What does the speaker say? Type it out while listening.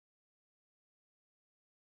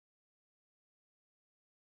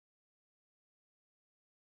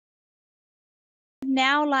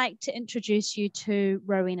Now like to introduce you to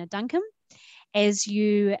Rowena Duncum. As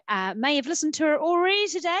you may have listened to her already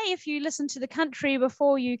today, if you listened to The Country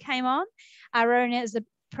before you came on, Rowena is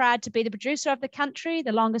proud to be the producer of The Country,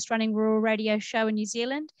 the longest running rural radio show in New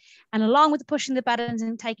Zealand. And along with pushing the buttons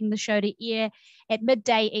and taking the show to air at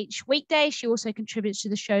midday each weekday, she also contributes to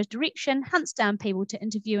the show's direction, hunts down people to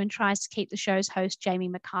interview, and tries to keep the show's host, Jamie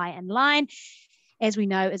Mackay, in line. As we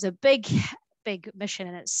know, is a big mission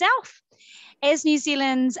in itself. As New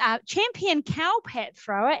Zealand's champion cowpat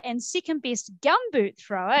thrower and second best gumboot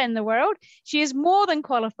thrower in the world, she is more than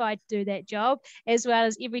qualified to do that job, as well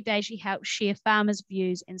as every day she helps share farmers'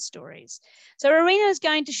 views and stories. So Rowena is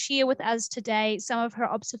going to share with us today some of her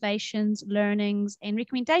observations, learnings, and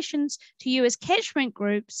recommendations to you as catchment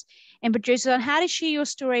groups and producers on how to share your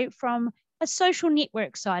story from a social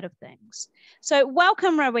network side of things. So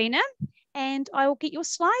welcome, Rowena, and I will get your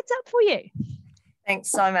slides up for you.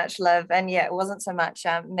 Thanks so much, Liv. And yeah, it wasn't so much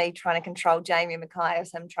me trying to control Jamie Mackay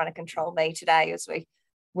as him trying to control me today as we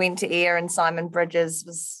went to air, and Simon Bridges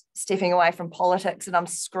was stepping away from politics and I'm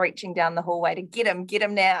screeching down the hallway to get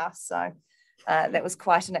him now. So that was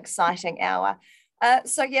quite an exciting hour.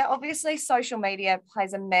 So yeah, obviously social media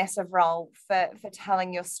plays a massive role for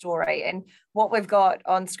telling your story. And what we've got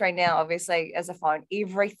on screen now, obviously, is a phone.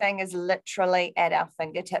 Everything is literally at our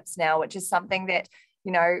fingertips now, which is something that,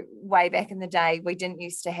 you know, way back in the day, we didn't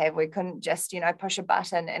used to have. We couldn't just, you know, push a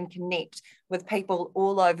button and connect with people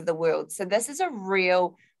all over the world. So this is a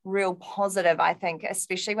real positive, I think,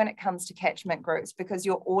 especially when it comes to catchment groups, because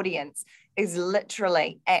your audience is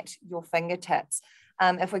literally at your fingertips.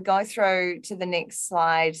 If we go through to the next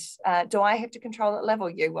slide, do I have to control it, Liv, or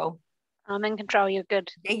you will? I'm in control, you're good.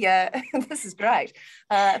 Yeah, this is great.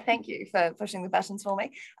 Thank you for pushing the buttons for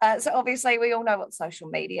me. So obviously we all know what social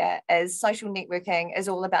media is. Social networking is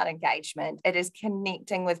all about engagement. It is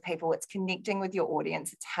connecting with people. It's connecting with your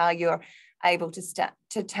audience. It's how you're able to start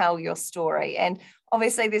to tell your story. And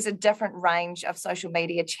obviously there's a different range of social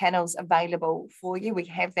media channels available for you. We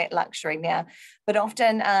have that luxury now, but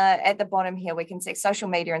often at the bottom here, we can see social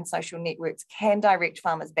media and social networks can direct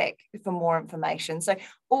farmers back for more information. So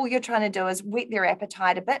all you're trying to do is whet their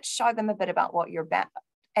appetite a bit, show them a bit about what you're about.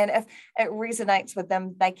 And if it resonates with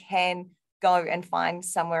them, they can go and find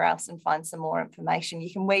somewhere else and find some more information.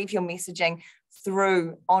 You can weave your messaging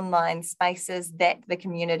through online spaces that the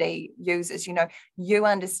community uses. You know, you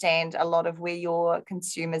understand a lot of where your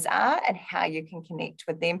consumers are and how you can connect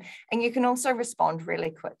with them. And you can also respond really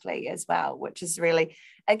quickly as well, which is really,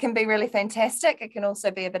 it can be really fantastic. It can also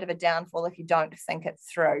be a bit of a downfall if you don't think it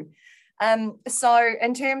through. So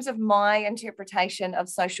in terms of my interpretation of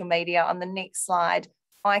social media, on the next slide,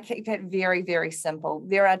 I keep it very simple.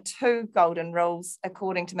 There are two golden rules,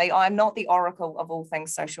 according to me. I'm not the oracle of all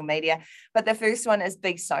things social media, but the first one is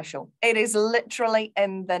be social. It is literally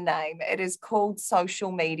in the name. It is called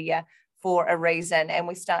social media for a reason, and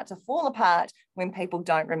we start to fall apart when people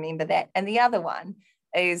don't remember that. And the other one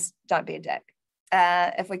is don't be a dick.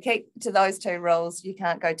 If we keep to those two rules, you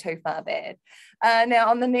can't go too far bad.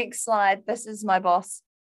 Now, on the next slide, this is my boss,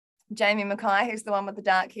 Jamie Mackay, who's the one with the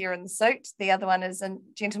dark hair and the suit. The other one is a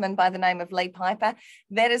gentleman by the name of Lee Piper.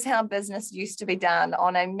 That is how business used to be done,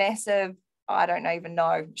 on a massive, I don't even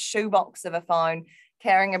know, shoebox of a phone,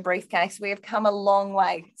 carrying a briefcase. We have come a long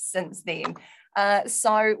way since then.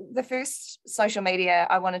 So the first social media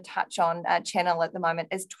I want to touch on channel at the moment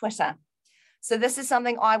is Twitter. So this is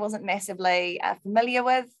something I wasn't massively familiar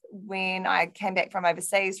with when I came back from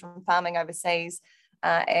overseas, from farming overseas,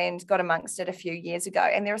 and got amongst it a few years ago.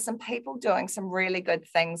 And there are some people doing some really good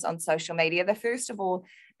things on social media. The first of all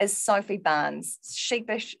is Sophie Barnes,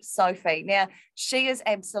 Sheepish Sophie. Now, she is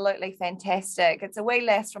absolutely fantastic. It's a wee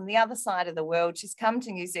lass from the other side of the world. She's come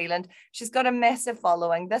to New Zealand. She's got a massive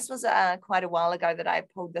following. This was quite a while ago that I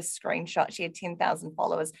pulled this screenshot. She had 10,000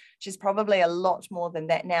 followers. She's probably a lot more than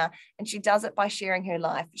that now. And she does it by sharing her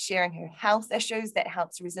life, sharing her health issues that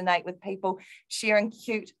helps resonate with people, sharing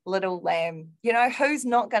cute little lamb. You know, who's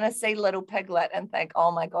not going to see little piglet and think, oh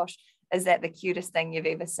my gosh, is that the cutest thing you've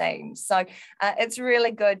ever seen? So it's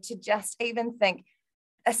really good to just even think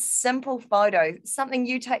a simple photo, something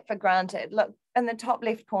you take for granted. Look, in the top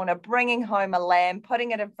left corner, bringing home a lamb,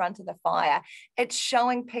 putting it in front of the fire. It's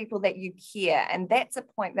showing people that you care. And that's a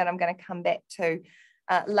point that I'm going to come back to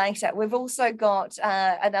later. We've also got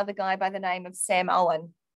another guy by the name of Sam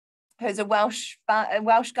Owen, who's a Welsh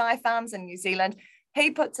guy, farms in New Zealand.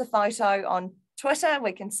 He puts a photo on Twitter.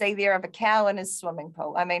 We can see there of a cow in his swimming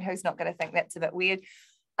pool. I mean, who's not going to think that's a bit weird?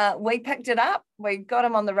 We picked it up. We got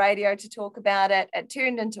him on the radio to talk about it. It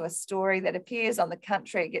turned into a story that appears on the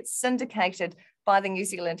Country. It gets syndicated by the New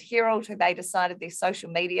Zealand Herald, who they decided, their social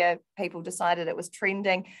media people decided it was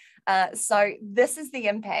trending. So this is the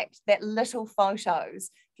impact that little photos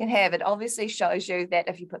can have. It obviously shows you that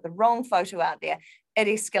if you put the wrong photo out there, it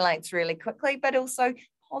escalates really quickly, but also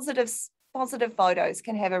positive photos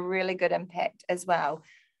can have a really good impact as well.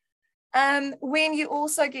 When you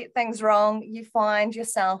also get things wrong, you find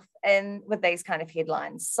yourself in with these kind of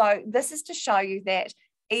headlines. So this is to show you that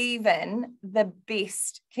even the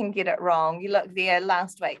best can get it wrong. You look there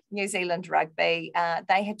last week, New Zealand rugby,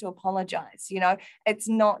 they had to apologise. You know, it's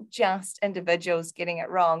not just individuals getting it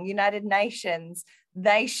wrong. United Nations,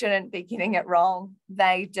 they shouldn't be getting it wrong.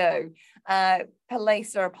 They do.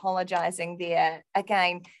 Police are apologising there.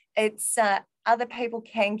 Again, it's other people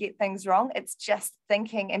can get things wrong. It's just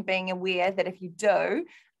thinking and being aware that if you do,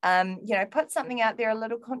 you know, put something out there a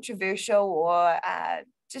little controversial, or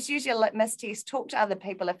just use your litmus test, talk to other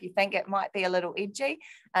people if you think it might be a little edgy,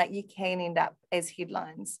 you can end up as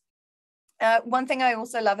headlines. One thing I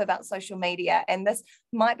also love about social media, and this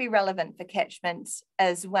might be relevant for catchment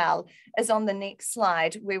as well, is on the next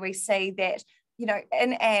slide, where we see that, you know,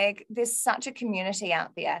 in ag, there's such a community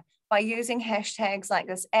out there. By using hashtags like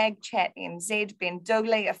this, AgChatNZ, Ben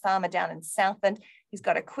Dooley, a farmer down in Southend, he's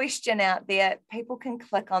got a question out there. People can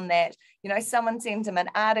click on that. You know, someone sends him an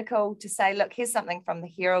article to say, look, here's something from the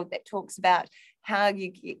Herald that talks about how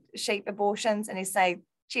you get sheep abortions. And he say,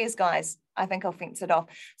 cheers, guys, I think I'll fence it off.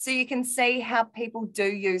 So you can see how people do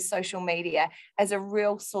use social media as a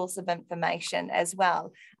real source of information as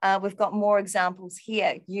well. We've got more examples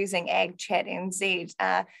here using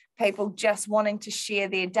AgChatNZ, people just wanting to share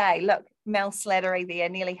their day. Look, Mel Slattery there,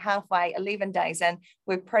 nearly halfway, 11 days in,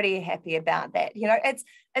 we're pretty happy about that. You know,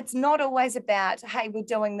 it's not always about, hey, we're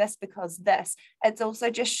doing this because this. It's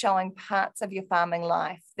also just showing parts of your farming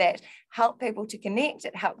life that help people to connect.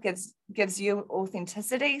 It gives you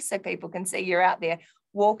authenticity, so people can see you're out there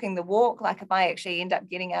walking the walk. Like if I actually end up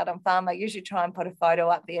getting out on farm, I usually try and put a photo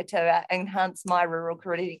up there to enhance my rural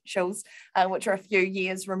credentials, which are a few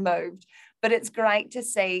years removed. But it's great to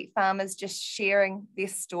see farmers just sharing their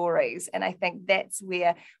stories. And I think that's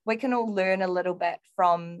where we can all learn a little bit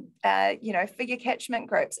from, you know, for your catchment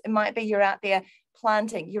groups. It might be you're out there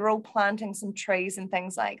planting, you're all planting some trees and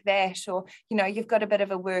things like that. Or, you know, you've got a bit of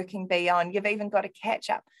a working bee on, you've even got a catch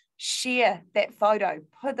up. Share that photo,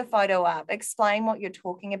 put the photo up, explain what you're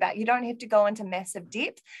talking about. You don't have to go into massive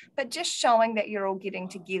depth, but just showing that you're all getting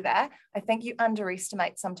together. I think you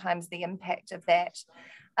underestimate sometimes the impact of that.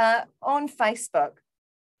 On Facebook,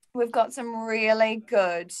 we've got some really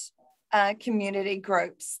good community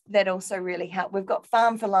groups that also really help. We've got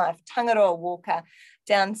Farm for Life, Tangaroa Walker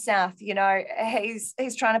down south. You know, he's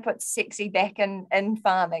trying to put sexy back in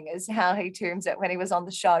farming, is how he terms it when he was on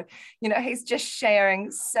the show. You know, he's just sharing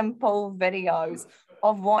simple videos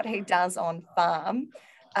of what he does on farm.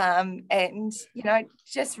 And, you know,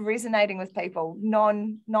 just resonating with people,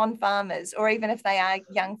 non-farmers, or even if they are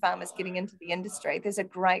young farmers getting into the industry, there's a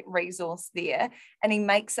great resource there. And he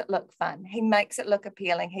makes it look fun. He makes it look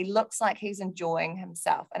appealing. He looks like he's enjoying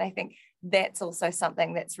himself. And I think that's also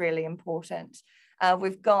something that's really important.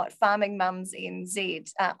 We've got Farming Mums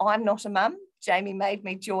NZ. I'm not a mum. Jamie made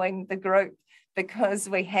me join the group because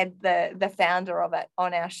we had the founder of it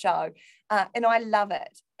on our show. And I love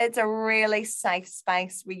it. It's a really safe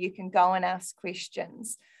space where you can go and ask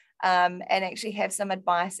questions and actually have some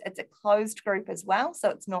advice. It's a closed group as well, so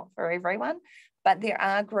it's not for everyone. But there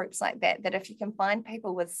are groups like that if you can find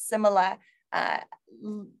people with similar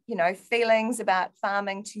you know, feelings about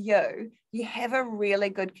farming to you, you have a really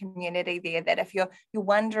good community there that if you're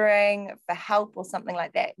wondering for help or something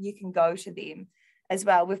like that, you can go to them as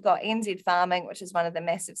well. We've got NZ Farming, which is one of the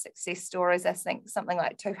massive success stories. I think something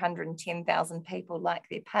like 210,000 people like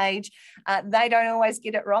their page. They don't always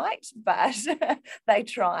get it right, but they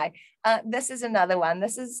try. This is another one.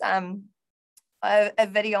 This is a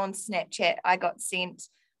video on Snapchat I got sent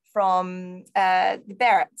from the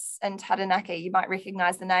Barretts in Taranaki. You might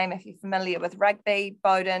recognise the name if you're familiar with rugby.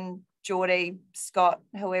 Bowden, Geordie, Scott,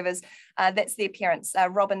 whoever's, that's their parents.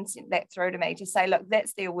 Robin sent that through to me to say, look,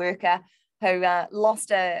 that's their worker who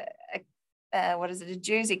lost a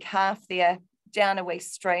Jersey calf there down a wee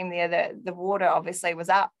stream there. The water obviously was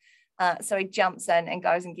up. So he jumps in and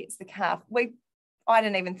goes and gets the calf. I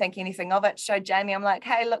didn't even think anything of it. Showed Jamie. I'm like,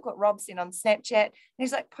 hey, look what Rob sent on Snapchat. And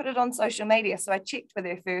he's like, put it on social media. So I checked with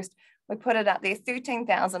her first. We put it up there,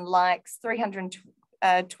 13,000 likes,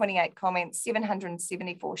 328 comments,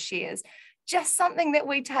 774 shares. just something that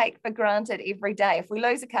we take for granted every day. If we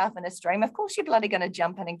lose a calf in a stream, of course you're bloody going to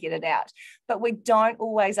jump in and get it out. But we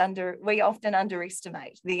often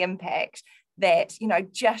underestimate the impact that,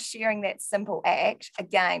 just sharing that simple act,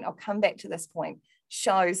 again, I'll come back to this point,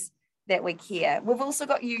 shows that we care. We've also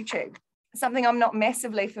got YouTube, something I'm not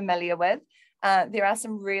massively familiar with. There are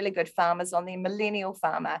some really good farmers on there. Millennial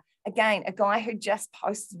Farmer, again, a guy who just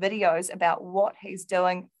posts videos about what he's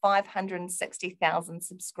doing, 560,000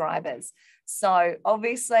 subscribers. So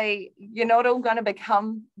obviously you're not all going to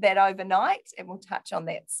become that overnight, and we'll touch on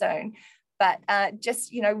that soon. But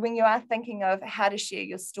just, when you are thinking of how to share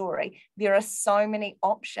your story, there are so many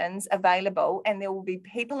options available, and there will be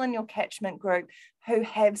people in your catchment group who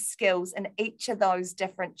have skills in each of those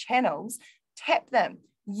different channels. Tap them,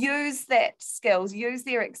 use that skills, use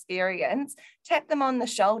their experience, tap them on the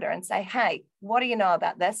shoulder and say, hey, what do you know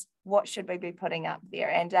about this? What should we be putting up there?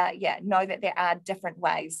 And know that there are different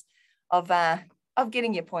ways of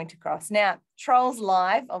getting your point across. Now, Trolls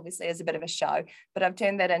Live obviously is a bit of a show, but I've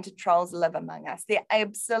turned that into Trolls Live Among Us. There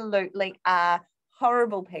absolutely are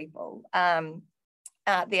horrible people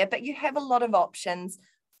out there, but you have a lot of options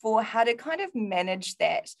for how to kind of manage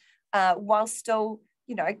that while still,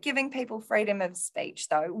 giving people freedom of speech.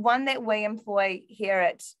 Though one that we employ here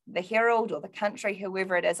at the Herald or the Country,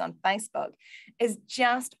 whoever it is on Facebook, is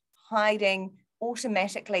just hiding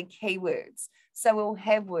automatically keywords. So we'll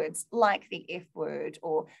have words like the F word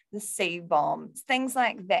or the C bomb, things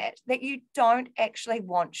like that you don't actually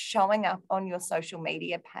want showing up on your social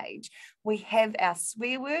media page. We have our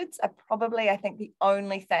swear words are probably, I think, the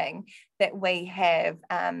only thing that we have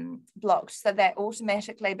blocked. So they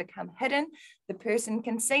automatically become hidden. The person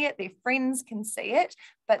can see it, their friends can see it,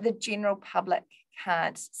 but the general public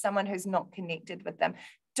can't, someone who's not connected with them.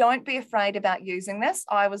 Don't be afraid about using this.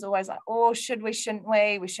 I was always like, oh, shouldn't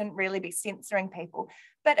we? We shouldn't really be censoring people.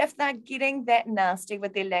 But if they're getting that nasty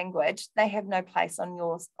with their language, they have no place on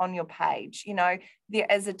your page. There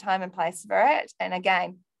is a time and place for it. And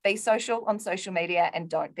again, be social on social media and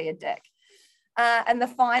don't be a dick. And the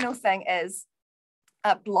final thing is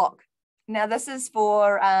block. Now, this is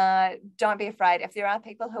for don't be afraid. If there are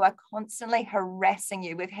people who are constantly harassing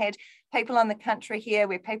you, we've had people on the Country here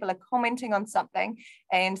where people are commenting on something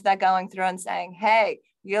and they're going through and saying, hey,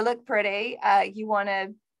 you look pretty, you want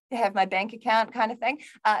to have my bank account kind of thing,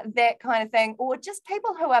 that kind of thing, or just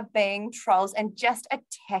people who are being trolls and just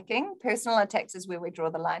attacking. Personal attacks is where we draw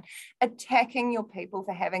the line, attacking your people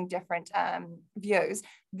for having different views.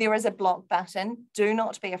 There is a block button. Do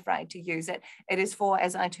not be afraid to use it. It is for,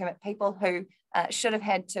 as I term it, people who should have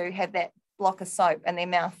had to have that block of soap in their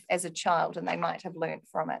mouth as a child, and they might have learnt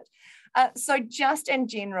from it. So just in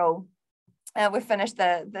general, we've finished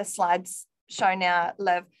the slides show now,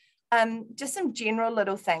 Liv. Just some general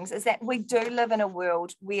little things is that we do live in a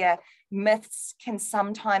world where myths can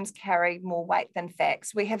sometimes carry more weight than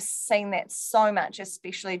facts. We have seen that so much,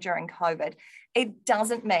 especially during COVID. It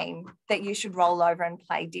doesn't mean that you should roll over and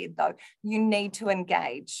play dead, though. You need to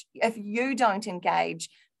engage. If you don't engage,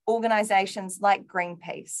 organisations like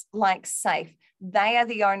Greenpeace, like SAFE, they are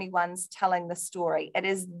the only ones telling the story. It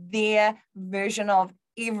is their version of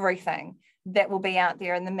everything that will be out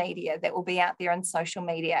there in the media, that will be out there in social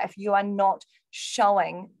media. If you are not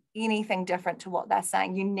showing anything different to what they're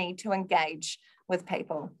saying, you need to engage with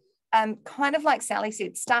people. Kind of like Sally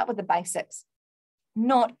said, start with the basics.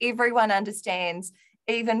 Not everyone understands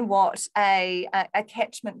even what a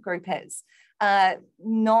catchment group is.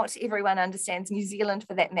 Not everyone understands New Zealand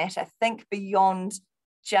for that matter. Think beyond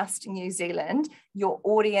just New Zealand. Your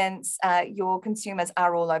audience, your consumers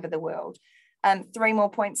are all over the world. 3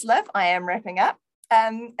 more points, Liv. I am wrapping up.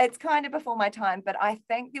 It's kind of before my time, but I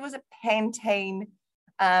think there was a Pantene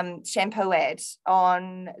shampoo ad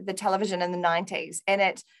on the television in the 90s,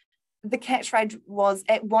 and the catchphrase was,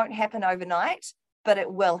 it won't happen overnight, but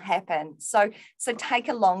it will happen. So take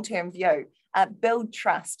a long-term view, build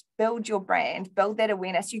trust, build your brand, build that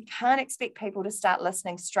awareness. You can't expect people to start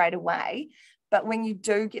listening straight away. But when you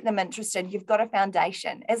do get them interested, you've got a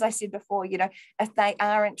foundation. As I said before, if they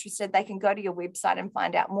are interested, they can go to your website and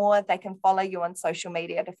find out more. They can follow you on social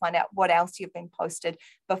media to find out what else you've been posted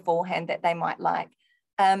beforehand that they might like.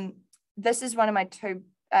 This is one of my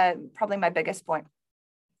probably my biggest point.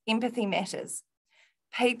 Empathy matters.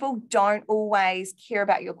 People don't always care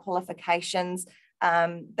about your qualifications.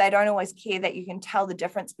 They don't always care that you can tell the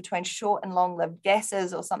difference between short and long-lived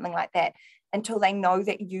gases or something like that until they know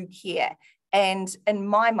that you care. And in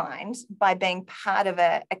my mind, by being part of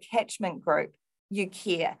a catchment group, you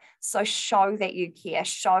care. So show that you care,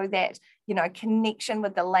 show that, connection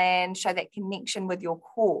with the land, show that connection with your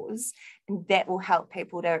cause. And that will help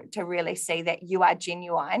people to really see that you are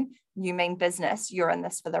genuine, you mean business, you're in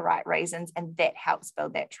this for the right reasons, and that helps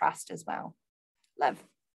build that trust as well. Liv.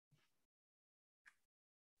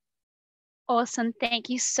 Awesome. Thank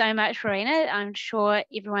you so much, Rowena. I'm sure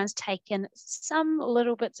everyone's taken some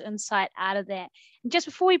little bits of insight out of that. And just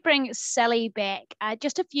before we bring Sally back,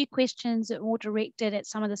 just a few questions that more directed at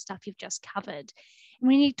some of the stuff you've just covered.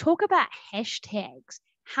 When you talk about hashtags,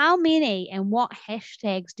 how many and what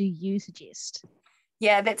hashtags do you suggest?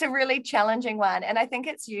 Yeah, that's a really challenging one. And I think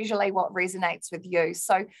it's usually what resonates with you.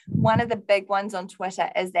 So one of the big ones on Twitter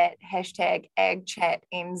is that hashtag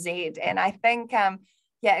AgChatNZ. And I think,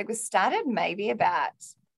 it was started maybe about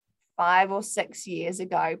 5 or 6 years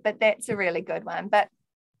ago, but that's a really good one. But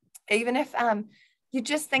even if you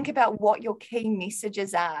just think about what your key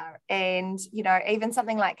messages are, and, even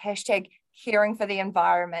something like hashtag caring for the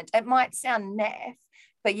environment, it might sound naff,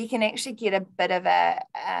 but you can actually get a bit of a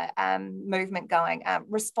movement going.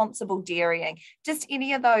 Responsible dairying, just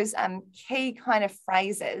any of those key kind of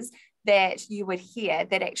phrases that you would hear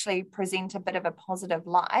that actually present a bit of a positive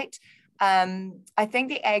light. I think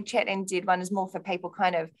the AgChatNZ one is more for people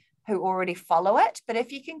kind of who already follow it. But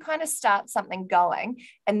if you can kind of start something going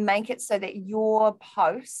and make it so that your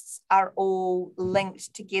posts are all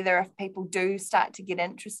linked together, if people do start to get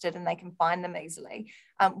interested and they can find them easily,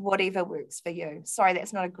 whatever works for you. Sorry,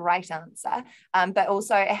 that's not a great answer. But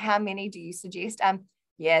also, how many do you suggest?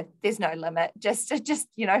 There's no limit. Just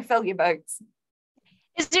fill your boots.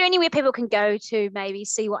 Is there anywhere people can go to maybe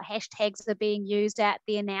see what hashtags are being used out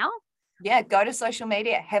there now? Yeah, go to social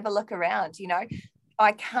media, have a look around.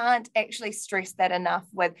 I can't actually stress that enough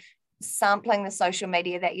with sampling the social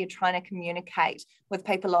media that you're trying to communicate with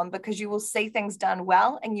people on, because you will see things done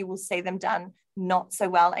well and you will see them done not so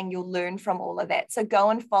well, and you'll learn from all of that. So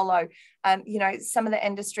go and follow, some of the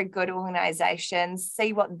industry good organizations,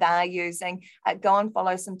 see what they're using. Go and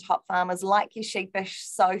follow some top farmers like your Sheepish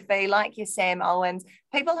Sophie, like your Sam Owens,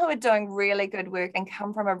 people who are doing really good work and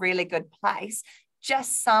come from a really good place.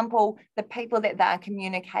 Just sample the people that they're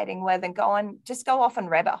communicating with and go off on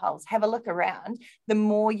rabbit holes, have a look around. The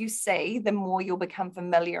more you see, the more you'll become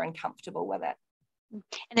familiar and comfortable with it.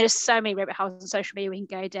 And there's so many rabbit holes on social media we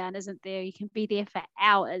can go down, isn't there? You can be there for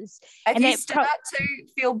hours. If you start to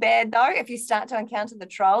feel bad though, if you start to encounter the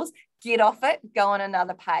trolls, get off it, go on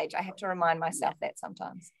another page. I have to remind myself that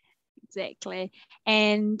sometimes. Exactly.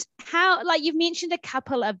 And how, like you've mentioned a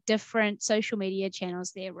couple of different social media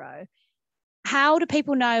channels there, Ro. How do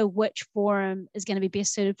people know which forum is going to be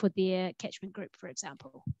best suited for their catchment group, for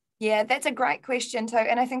example? Yeah, that's a great question too.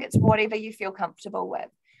 And I think it's whatever you feel comfortable with.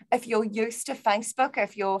 If you're used to Facebook,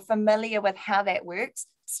 if you're familiar with how that works,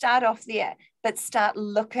 start off there, but start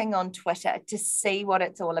looking on Twitter to see what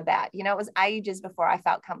it's all about. It was ages before I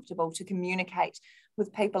felt comfortable to communicate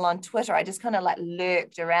with people on Twitter. I just kind of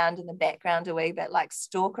lurked around in the background a wee bit, like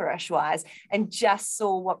stalkerish wise, and just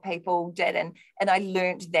saw what people did. And I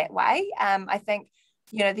learned that way. I think,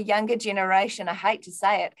 the younger generation, I hate to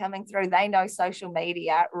say it, coming through, they know social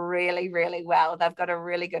media really, really well. They've got a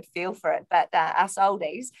really good feel for it. But us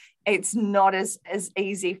oldies, it's not as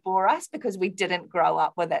easy for us because we didn't grow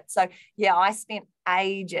up with it. So yeah, I spent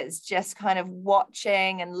ages just kind of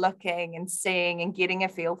watching and looking and seeing and getting a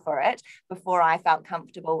feel for it before I felt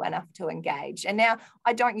comfortable enough to engage. And now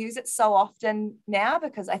I don't use it so often now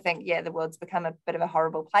because I think, the world's become a bit of a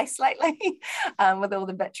horrible place lately with all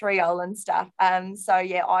the vitriol and stuff. So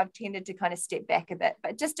yeah, I've tended to kind of step back a bit,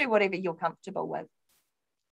 but just do whatever you're comfortable with.